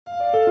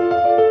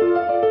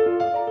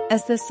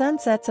As the sun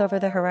sets over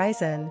the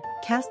horizon,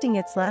 casting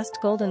its last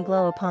golden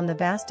glow upon the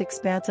vast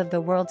expanse of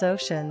the world's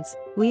oceans,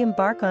 we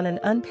embark on an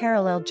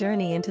unparalleled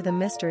journey into the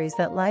mysteries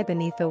that lie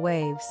beneath the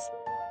waves.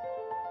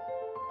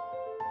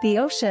 The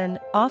ocean,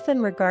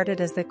 often regarded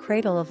as the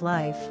cradle of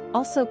life,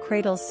 also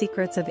cradles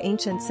secrets of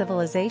ancient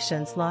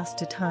civilizations lost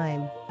to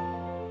time.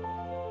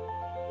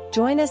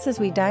 Join us as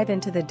we dive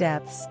into the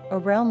depths, a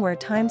realm where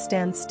time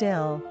stands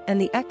still,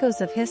 and the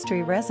echoes of history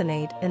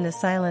resonate in the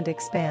silent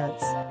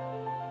expanse.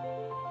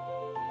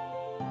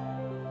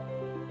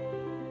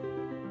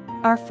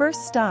 Our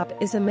first stop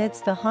is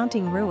amidst the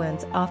haunting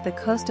ruins off the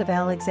coast of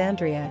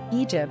Alexandria,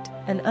 Egypt,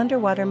 an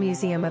underwater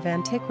museum of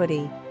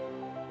antiquity.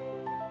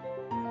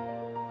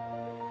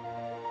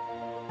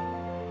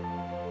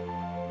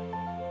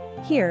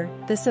 Here,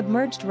 the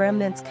submerged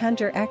remnants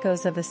conjure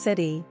echoes of a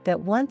city that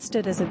once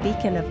stood as a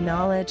beacon of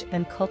knowledge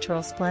and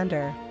cultural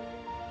splendor.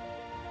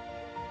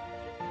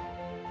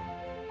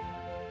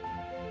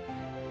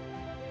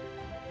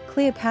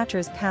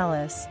 Cleopatra's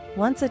palace,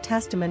 once a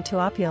testament to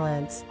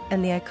opulence,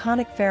 and the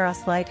iconic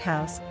Pharos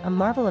Lighthouse, a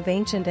marvel of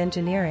ancient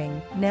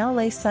engineering, now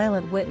lay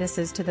silent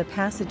witnesses to the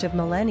passage of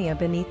millennia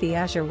beneath the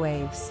azure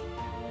waves.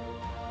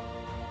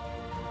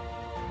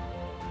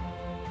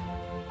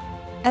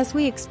 As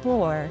we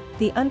explore,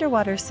 the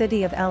underwater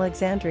city of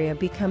Alexandria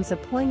becomes a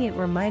poignant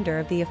reminder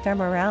of the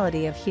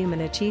ephemerality of human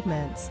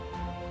achievements.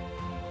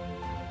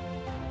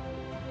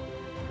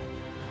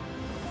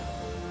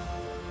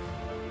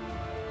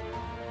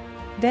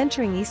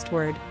 Venturing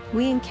eastward,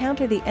 we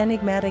encounter the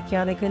enigmatic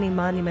Yonaguni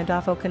Monument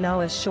off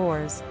Okinawa's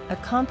shores, a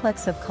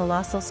complex of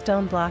colossal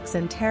stone blocks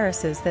and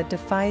terraces that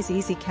defies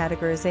easy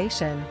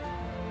categorization.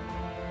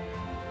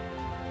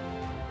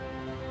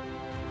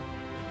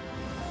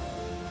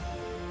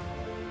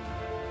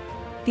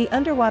 The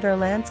underwater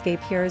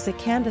landscape here is a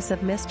canvas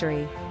of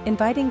mystery,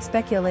 inviting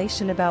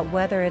speculation about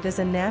whether it is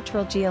a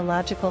natural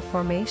geological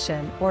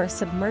formation or a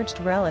submerged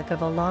relic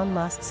of a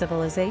long-lost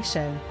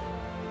civilization.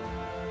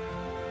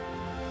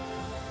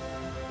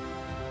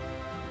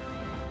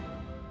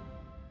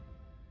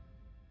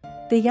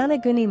 The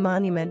Yonaguni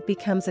Monument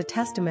becomes a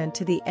testament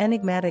to the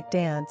enigmatic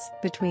dance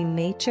between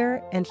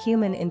nature and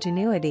human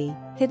ingenuity,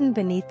 hidden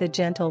beneath the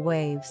gentle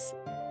waves.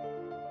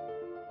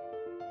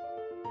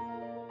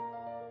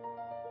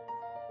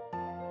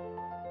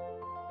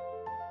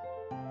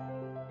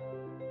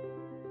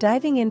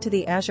 Diving into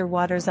the azure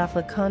waters off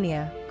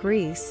Laconia,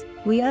 Greece,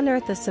 we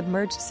unearth the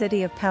submerged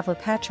city of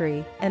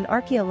Pavlopetri, an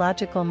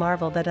archaeological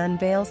marvel that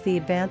unveils the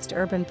advanced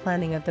urban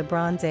planning of the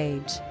Bronze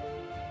Age.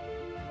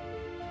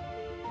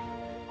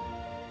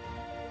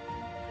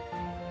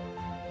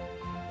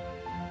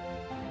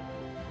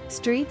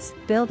 Streets,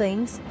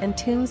 buildings, and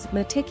tombs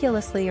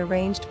meticulously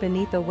arranged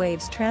beneath the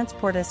waves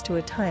transport us to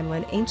a time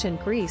when ancient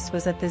Greece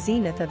was at the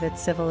zenith of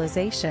its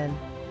civilization.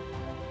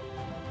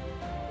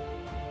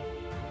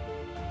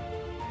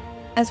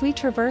 As we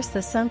traverse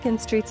the sunken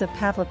streets of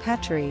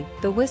Pavlopetri,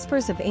 the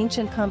whispers of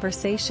ancient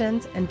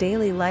conversations and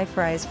daily life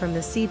rise from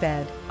the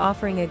seabed,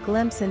 offering a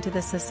glimpse into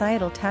the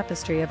societal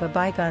tapestry of a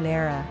bygone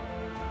era.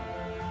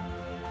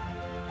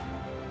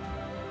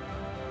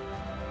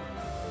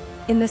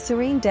 In the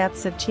serene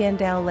depths of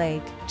Qiandao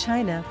Lake,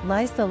 China,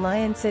 lies the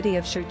Lion City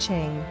of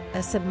Shicheng,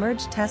 a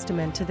submerged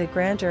testament to the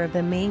grandeur of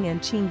the Ming and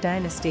Qing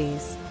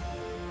dynasties.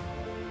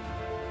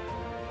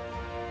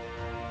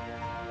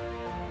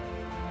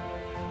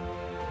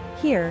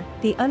 Here,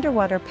 the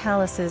underwater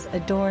palaces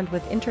adorned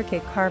with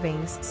intricate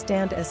carvings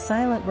stand as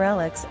silent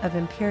relics of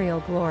imperial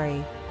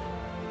glory.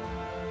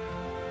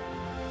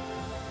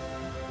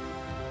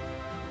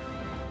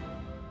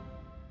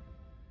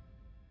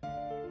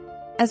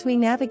 As we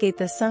navigate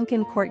the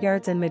sunken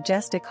courtyards and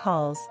majestic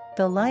halls,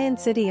 the Lion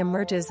City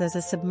emerges as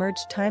a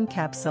submerged time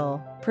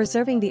capsule,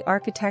 preserving the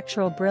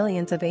architectural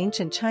brilliance of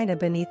ancient China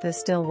beneath the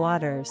still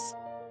waters.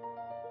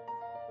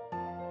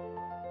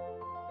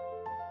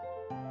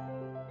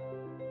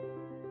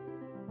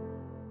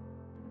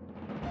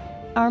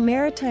 Our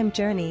maritime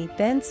journey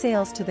then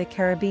sails to the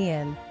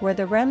Caribbean, where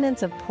the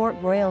remnants of Port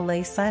Royal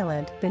lay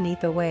silent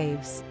beneath the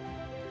waves.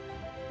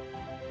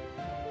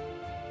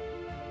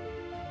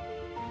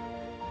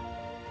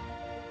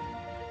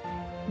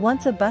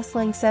 Once a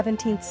bustling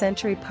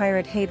 17th-century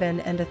pirate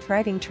haven and a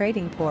thriving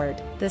trading port,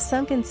 the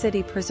sunken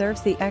city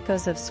preserves the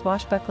echoes of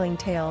swashbuckling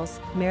tales,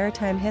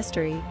 maritime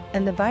history,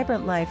 and the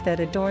vibrant life that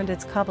adorned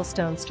its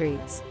cobblestone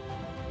streets.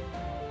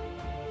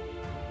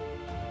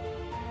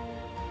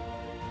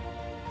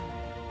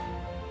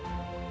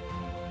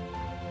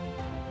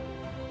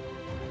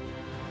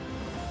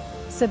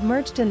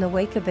 Submerged in the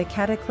wake of the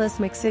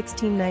cataclysmic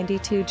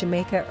 1692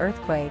 Jamaica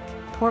earthquake,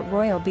 Port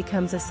Royal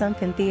becomes a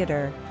sunken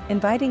theater,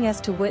 inviting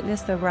us to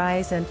witness the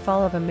rise and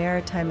fall of a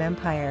maritime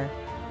empire.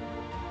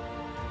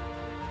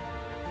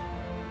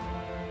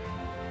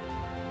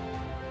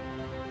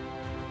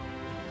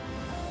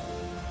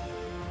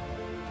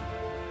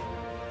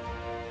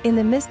 In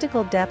the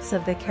mystical depths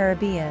of the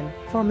Caribbean,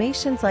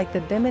 formations like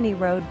the Bimini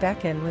Road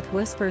beckon with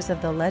whispers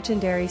of the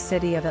legendary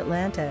city of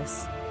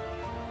Atlantis.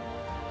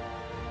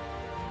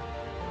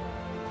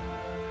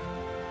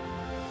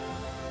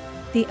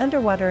 The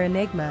underwater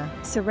enigma,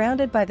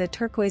 surrounded by the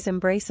turquoise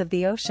embrace of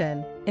the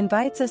ocean,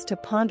 invites us to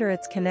ponder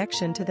its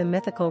connection to the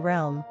mythical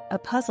realm, a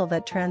puzzle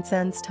that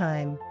transcends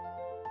time.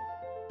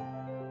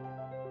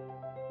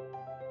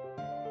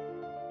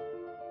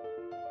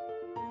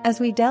 As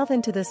we delve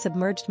into the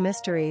submerged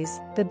mysteries,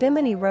 the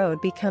Bimini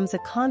Road becomes a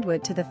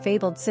conduit to the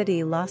fabled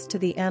city lost to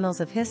the annals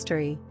of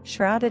history,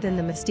 shrouded in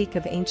the mystique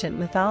of ancient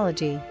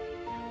mythology.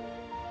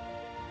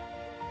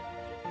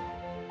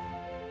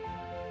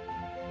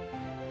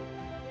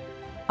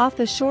 Off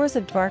the shores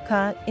of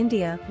Dwarka,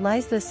 India,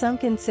 lies the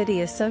sunken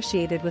city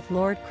associated with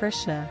Lord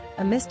Krishna,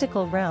 a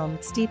mystical realm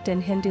steeped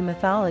in Hindu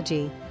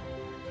mythology.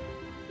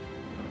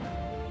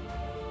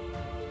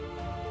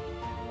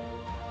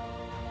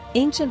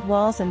 Ancient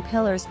walls and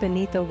pillars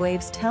beneath the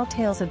waves tell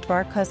tales of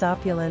Dwarka's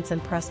opulence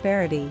and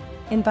prosperity,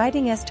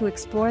 inviting us to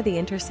explore the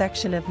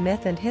intersection of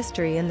myth and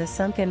history in the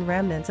sunken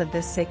remnants of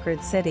this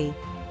sacred city.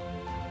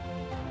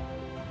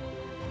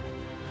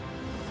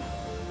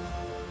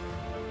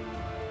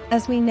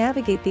 As we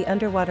navigate the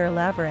underwater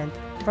labyrinth,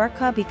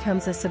 Dwarka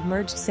becomes a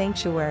submerged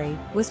sanctuary,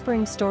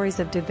 whispering stories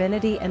of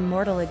divinity and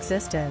mortal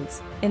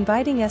existence,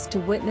 inviting us to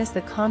witness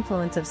the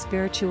confluence of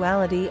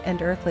spirituality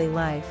and earthly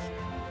life.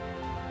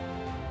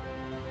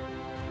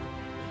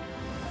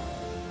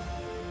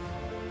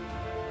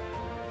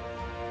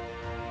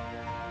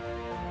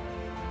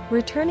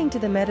 Returning to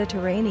the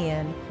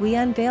Mediterranean, we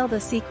unveil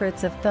the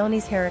secrets of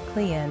Thonis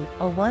Heracleion,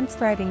 a once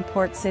thriving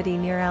port city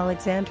near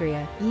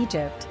Alexandria,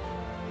 Egypt.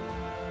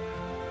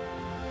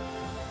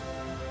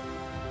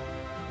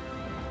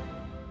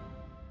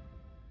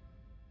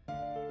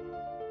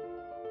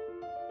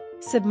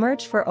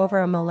 Submerged for over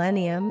a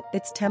millennium,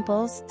 its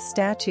temples,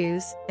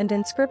 statues, and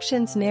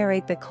inscriptions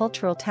narrate the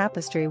cultural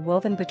tapestry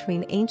woven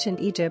between ancient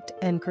Egypt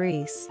and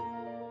Greece.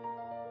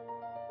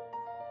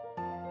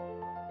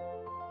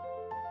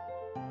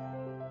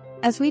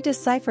 As we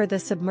decipher the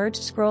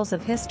submerged scrolls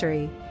of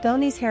history,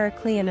 Thonis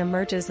Heracleion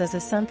emerges as a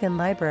sunken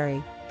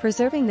library,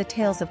 preserving the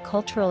tales of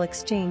cultural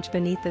exchange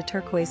beneath the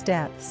turquoise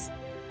depths.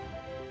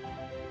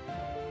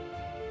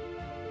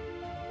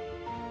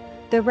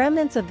 The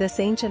remnants of this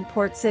ancient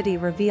port city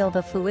reveal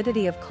the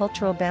fluidity of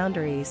cultural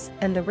boundaries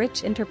and the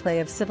rich interplay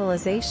of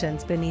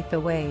civilizations beneath the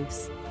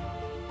waves.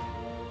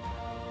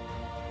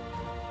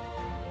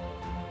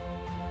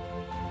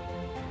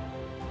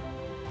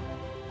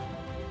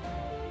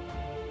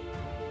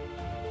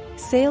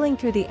 Sailing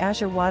through the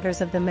azure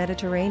waters of the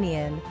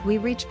Mediterranean, we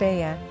reach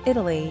Baia,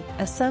 Italy,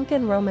 a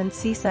sunken Roman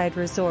seaside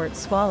resort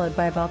swallowed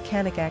by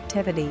volcanic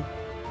activity.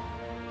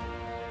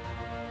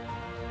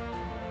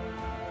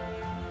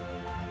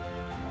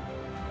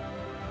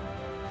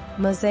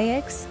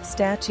 Mosaics,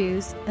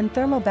 statues, and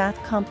thermal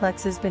bath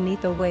complexes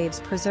beneath the waves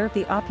preserve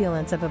the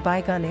opulence of a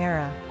bygone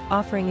era,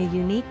 offering a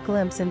unique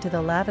glimpse into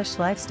the lavish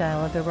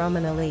lifestyle of the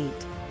Roman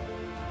elite.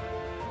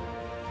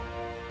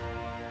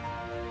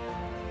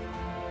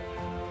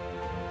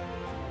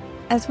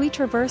 As we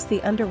traverse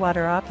the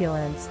underwater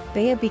opulence,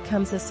 Baia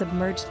becomes a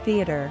submerged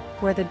theater,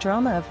 where the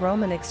drama of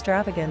Roman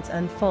extravagance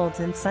unfolds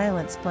in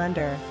silent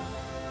splendor.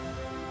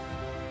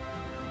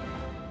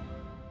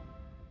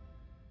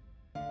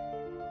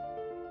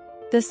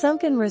 The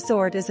sunken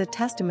resort is a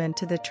testament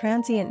to the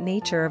transient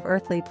nature of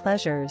earthly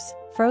pleasures,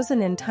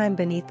 frozen in time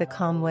beneath the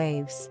calm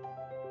waves.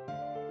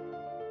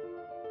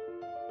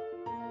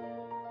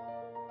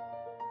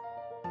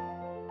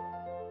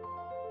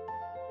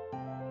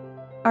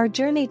 Our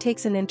journey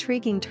takes an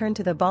intriguing turn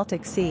to the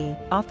Baltic Sea,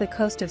 off the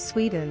coast of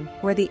Sweden,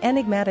 where the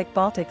enigmatic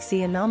Baltic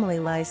Sea anomaly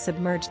lies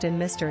submerged in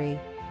mystery.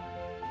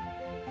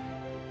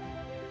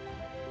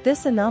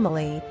 This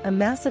anomaly, a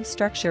massive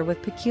structure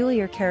with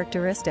peculiar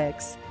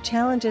characteristics,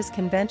 challenges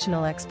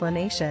conventional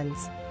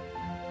explanations.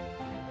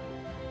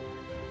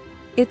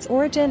 Its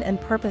origin and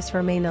purpose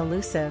remain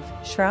elusive,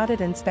 shrouded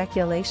in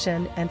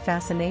speculation and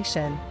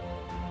fascination.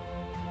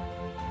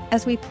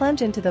 As we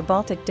plunge into the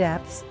Baltic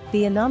depths,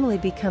 the anomaly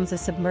becomes a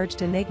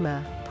submerged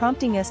enigma,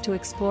 prompting us to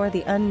explore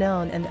the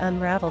unknown and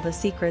unravel the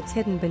secrets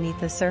hidden beneath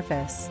the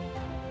surface.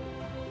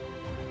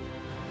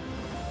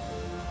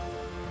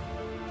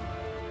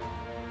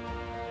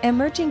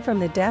 Emerging from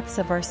the depths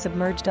of our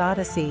submerged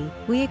odyssey,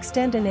 we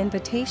extend an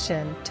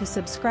invitation to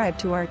subscribe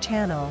to our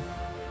channel.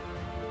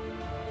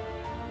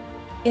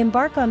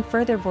 Embark on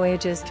further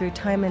voyages through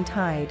time and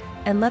tide,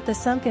 and let the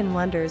sunken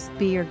wonders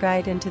be your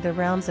guide into the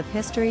realms of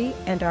history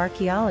and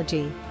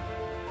archaeology.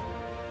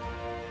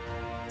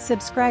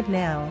 Subscribe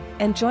now,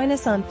 and join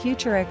us on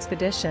future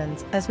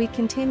expeditions as we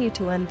continue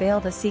to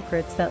unveil the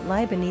secrets that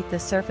lie beneath the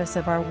surface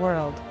of our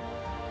world.